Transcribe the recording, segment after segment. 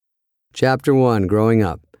Chapter 1, Growing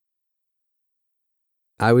Up.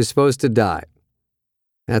 I was supposed to die.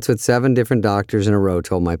 That's what 7 different doctors in a row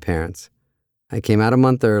told my parents. I came out a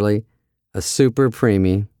month early, a super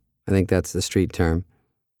preemie, I think that's the street term.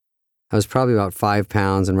 I was probably about 5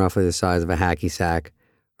 pounds and roughly the size of a hacky sack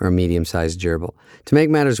or a medium-sized gerbil. To make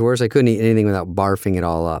matters worse, I couldn't eat anything without barfing it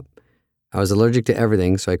all up. I was allergic to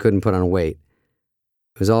everything, so I couldn't put on weight.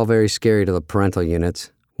 It was all very scary to the parental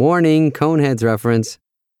units. Warning, Coneheads reference.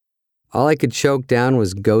 All I could choke down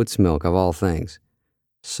was goat's milk, of all things.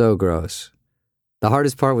 So gross. The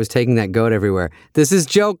hardest part was taking that goat everywhere. This is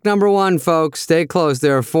joke number 1, folks. Stay close.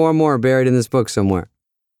 There are 4 more buried in this book somewhere.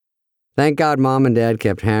 Thank God Mom and Dad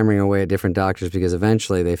kept hammering away at different doctors because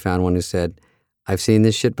eventually they found one who said, I've seen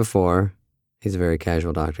this shit before. He's a very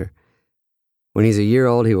casual doctor. When he's a year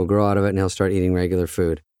old, he will grow out of it and he'll start eating regular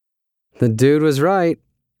food. The dude was right.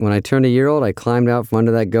 When I turned a year old, I climbed out from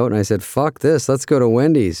under that goat and I said, fuck this, let's go to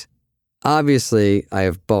Wendy's. Obviously, I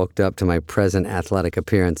have bulked up to my present athletic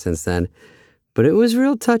appearance since then, but it was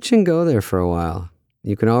real touch and go there for a while.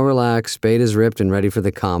 You can all relax, Spade is ripped and ready for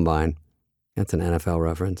the combine. That's an NFL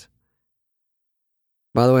reference.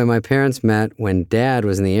 By the way, my parents met when Dad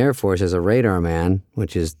was in the Air Force as a radar man,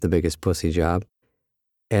 which is the biggest pussy job,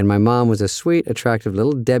 and my mom was a sweet, attractive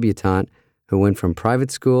little debutante who went from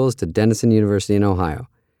private schools to Denison University in Ohio.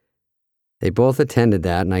 They both attended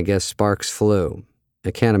that, and I guess sparks flew.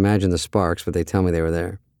 I can't imagine the sparks, but they tell me they were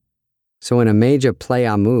there. So in a major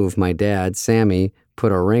play-a move, my dad, Sammy,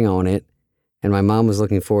 put a ring on it, and my mom was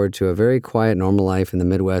looking forward to a very quiet, normal life in the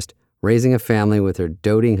Midwest, raising a family with her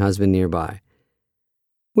doting husband nearby.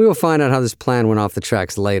 We will find out how this plan went off the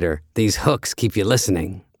tracks later. These hooks keep you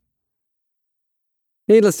listening.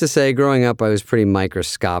 Needless to say, growing up, I was pretty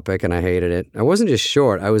microscopic, and I hated it. I wasn't just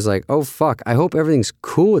short. I was like, oh, fuck, I hope everything's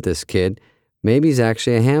cool with this kid. Maybe he's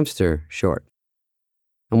actually a hamster short.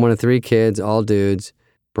 I'm one of 3 kids, all dudes,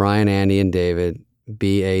 Brian, Andy, and David,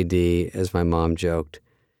 B-A-D, as my mom joked.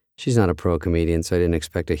 She's not a pro comedian, so I didn't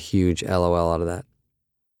expect a huge LOL out of that.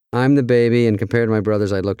 I'm the baby, and compared to my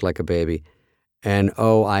brothers, I looked like a baby. And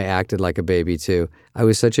oh, I acted like a baby too. I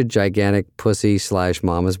was such a gigantic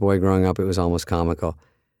pussy/mama's boy growing up, it was almost comical.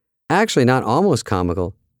 Actually, not almost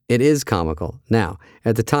comical, it is comical. Now,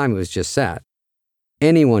 at the time, it was just sad.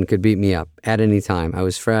 Anyone could beat me up at any time. I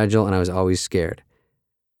was fragile and I was always scared.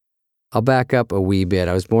 I'll back up a wee bit.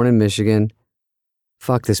 I was born in Michigan.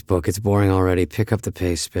 Fuck this book, it's boring already. Pick up the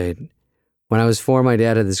pace, Spade. When I was 4, my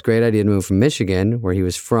dad had this great idea to move from Michigan, where he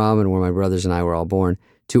was from and where my brothers and I were all born,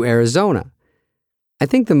 to Arizona. I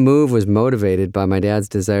think the move was motivated by my dad's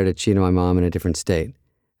desire to cheat on my mom in a different state.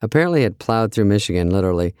 Apparently he had plowed through Michigan,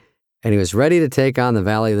 literally, and he was ready to take on the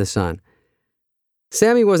Valley of the Sun.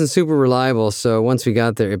 Sammy wasn't super reliable, so once we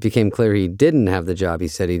got there, it became clear he didn't have the job he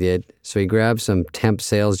said he did, so he grabbed some temp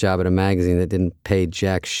sales job at a magazine that didn't pay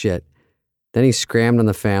jack shit. Then he scrammed on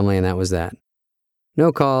the family, and that was that.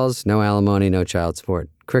 No calls, no alimony, no child support.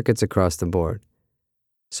 Crickets across the board.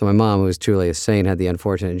 So my mom, who was truly a saint, had the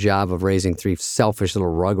unfortunate job of raising 3 selfish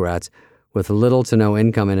little rugrats with little to no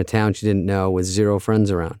income in a town she didn't know with 0 friends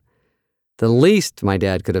around. The least my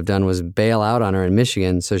dad could have done was bail out on her in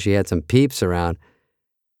Michigan so she had some peeps around,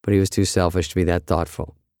 but he was too selfish to be that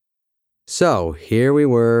thoughtful. So here we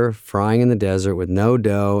were, frying in the desert with no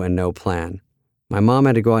dough and no plan. My mom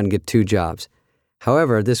had to go out and get 2 jobs.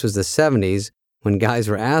 However, this was the 70s when guys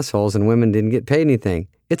were assholes and women didn't get paid anything.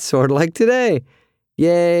 It's sort of like today.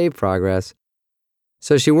 Yay, progress.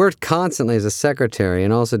 So she worked constantly as a secretary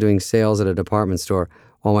and also doing sales at a department store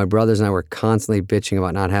while my brothers and I were constantly bitching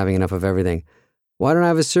about not having enough of everything. Why don't I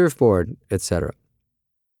have a surfboard, etc.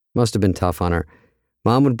 Must have been tough on her.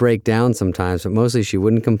 Mom would break down sometimes, but mostly she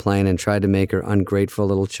wouldn't complain and tried to make her ungrateful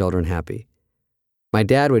little children happy. My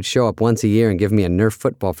dad would show up once a year and give me a Nerf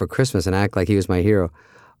football for Christmas and act like he was my hero.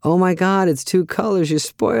 Oh my God, it's 2 colors, you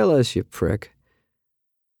spoil us, you prick.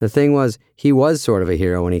 The thing was, he was sort of a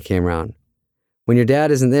hero when he came around. When your dad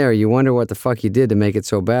isn't there, you wonder what the fuck you did to make it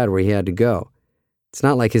so bad where he had to go. It's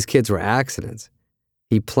not like his kids were accidents.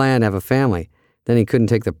 He planned to have a family. Then he couldn't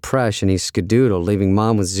take the press and he skedoodled, leaving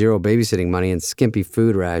Mom with 0 babysitting money and skimpy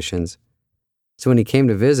food rations. So when he came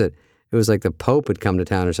to visit, it was like the Pope had come to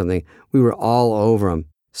town or something. We were all over him.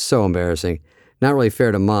 So embarrassing. Not really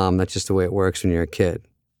fair to Mom, that's just the way it works when you're a kid.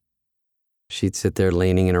 She'd sit there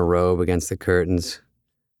leaning in her robe against the curtains,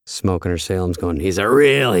 smoking her Salem's going, he's a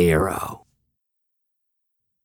real hero.